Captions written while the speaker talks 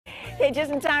Hey,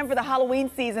 just in time for the Halloween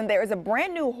season, there is a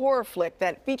brand new horror flick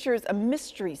that features a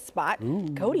mystery spot.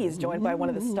 Cody is joined by one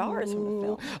of the stars from the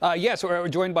film. Yes, we're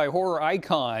joined by horror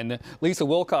icon Lisa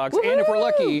Wilcox, and if we're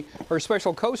lucky, her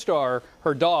special co-star,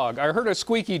 her dog. I heard a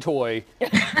squeaky toy.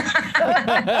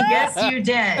 Yes, you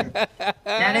did.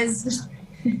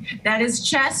 That is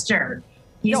Chester.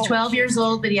 He's 12 years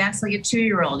old, but he acts like a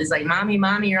 2-year-old. He's like, Mommy,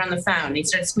 Mommy, you're on the phone. And he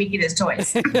starts squeaking his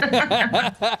toys.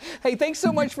 Hey, thanks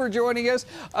so much for joining us.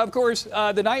 Of course,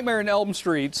 the Nightmare in Elm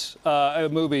Street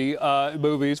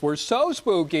movies were so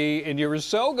spooky, and you were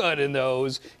so good in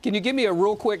those. Can you give me a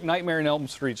real quick Nightmare in Elm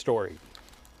Street story?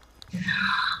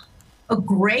 A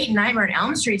great Nightmare on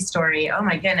Elm Street story. Oh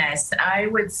my goodness. I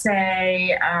would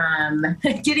say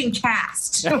getting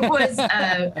cast was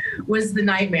the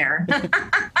nightmare.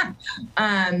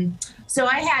 So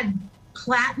I had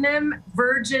platinum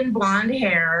virgin blonde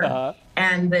hair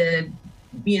and the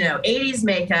 80s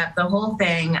makeup, the whole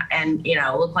thing, and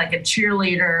looked like a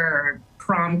cheerleader or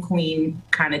prom queen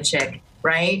kind of chick.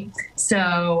 Right.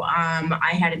 So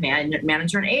I had a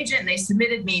manager and agent, and they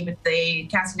submitted me, but the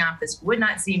casting office would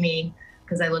not see me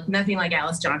because I looked nothing like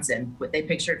Alice Johnson, what they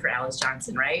pictured for Alice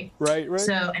Johnson. Right. Right.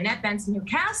 So Annette Benson, who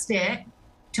cast it,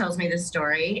 tells me this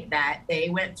story that they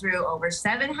went through over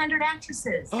 700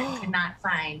 actresses and could not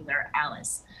find their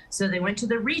Alice. So they went to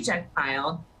the reject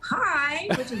pile,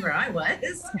 which is where I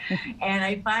was. And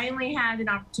I finally had an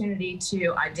opportunity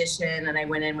to audition, and I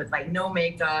went in with like no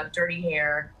makeup, dirty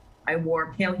hair. I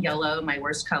wore pale yellow, my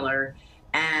worst color,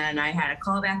 and I had a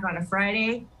callback on a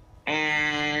Friday,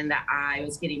 and I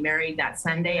was getting married that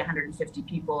Sunday, 150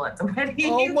 people at the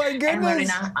wedding. Oh my goodness. And learning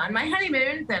on my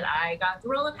honeymoon that I got the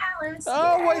role of Alice.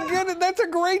 Oh my goodness, that's a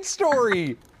great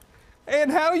story.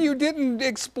 And how you didn't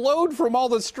explode from all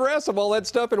the stress of all that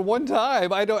stuff at one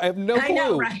time, I have no clue. I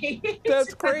know, right?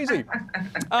 That's crazy.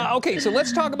 Okay, so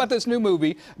let's talk about this new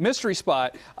movie, Mystery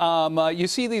Spot. You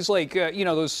see these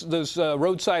those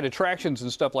roadside attractions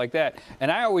and stuff like that,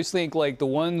 and I always think like the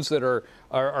ones that are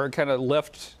kind of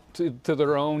left to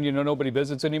their own, nobody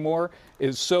visits anymore,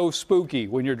 is so spooky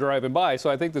when you're driving by. So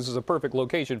I think this is a perfect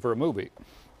location for a movie.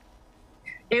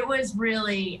 It was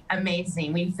really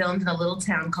amazing. We filmed in a little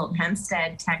town called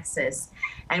Hempstead, Texas,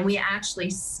 and we actually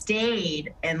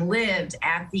stayed and lived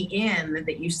at the inn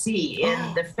that you see in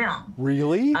the film.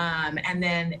 Really? And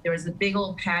then there was a big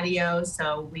old patio,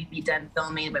 so we'd be done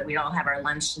filming, but we'd all have our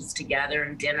lunches together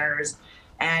and dinners.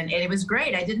 And it was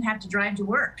great. I didn't have to drive to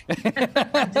work.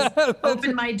 Just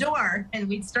open my door and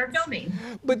we'd start filming.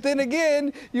 But then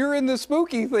again, you're in the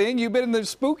spooky thing. You've been in the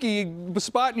spooky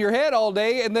spot in your head all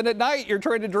day, and then at night you're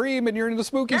trying to dream and you're in the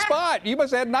spooky spot. You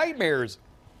must have had nightmares.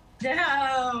 No,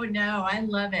 I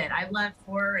love it. I love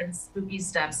horror and spooky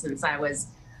stuff since I was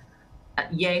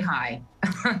yay high.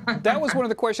 That was one of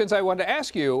the questions I wanted to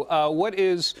ask you. What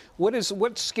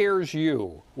scares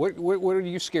you? What are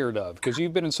you scared of? Because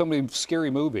you've been in so many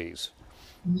scary movies.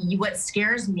 What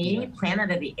scares me? Planet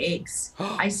of the Apes.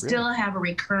 I still have a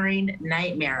recurring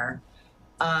nightmare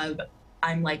of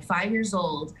I'm like 5 years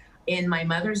old in my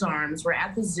mother's arms. We're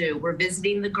at the zoo. We're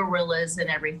visiting the gorillas and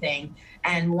everything.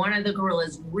 And one of the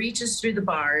gorillas reaches through the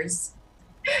bars,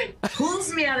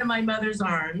 pulls me out of my mother's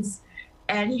arms,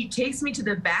 and he takes me to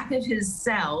the back of his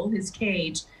cell, his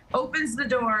cage, opens the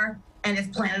door, and it's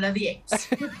Planet of the Apes.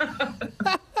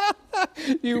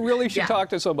 You really should talk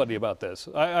to somebody about this.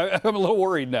 I'm a little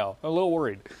worried now. I'm a little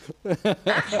worried.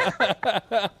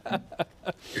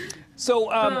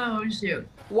 So, oh, shoot.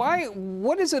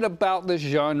 What is it about this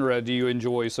genre do you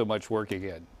enjoy so much working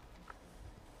in?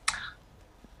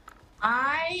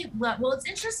 Well, it's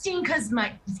interesting because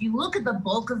if you look at the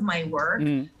bulk of my work,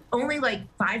 only like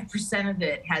 5% of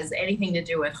it has anything to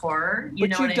do with horror. You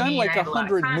know what I mean? But you've done like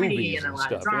 100 movies and a lot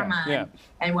stuff. of drama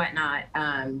and whatnot.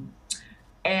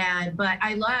 But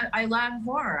I love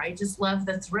horror. I just love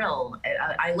the thrill.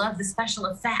 I love the special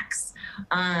effects.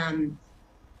 And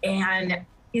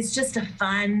it's just a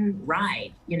fun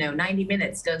ride. 90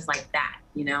 minutes goes like that,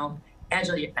 edge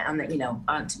of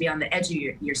to be on the edge of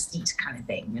your seat kind of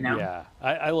thing, Yeah,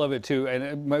 I love it too,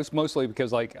 and mostly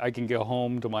because like I can go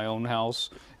home to my own house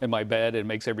in my bed, and it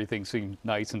makes everything seem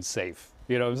nice and safe.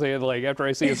 You know what I'm saying? Like after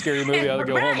I see a scary movie, I'll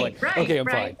go home like, okay, I'm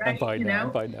fine now.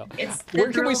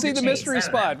 Where can we see the Mystery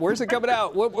Spot? Where's it coming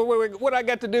out? What I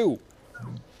got to do?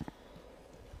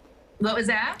 What was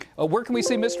that? Where can we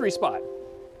see Mystery Spot?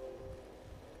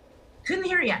 Couldn't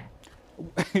hear you.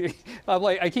 I'm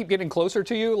like, I keep getting closer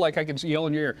to you, like I can yell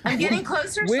in your ear. I'm getting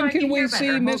closer. When so I can we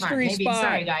see Mystery Spot?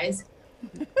 Sorry, guys.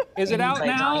 Is it out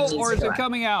now, or is it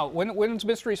coming out? When's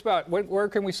Mystery Spot? Where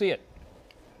can we see it?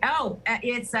 Oh,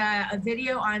 it's a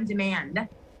video on demand.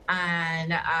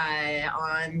 and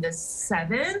on the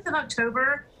 7th of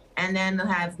October, and then they'll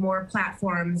have more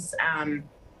platforms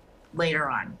later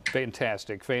on.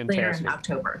 Fantastic. Later in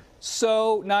October.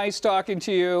 So nice talking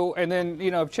to you. And then,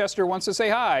 you know, if Chester wants to say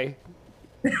hi,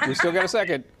 we still got a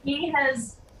second.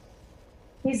 He's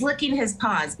licking his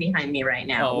paws behind me right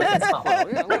now. Oh,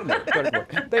 yeah, let him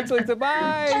work. Thanks, Lisa.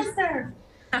 Bye. Chester.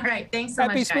 All right. Thanks so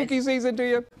much, Happy guys. spooky season to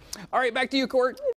you. All right, back to you, Court.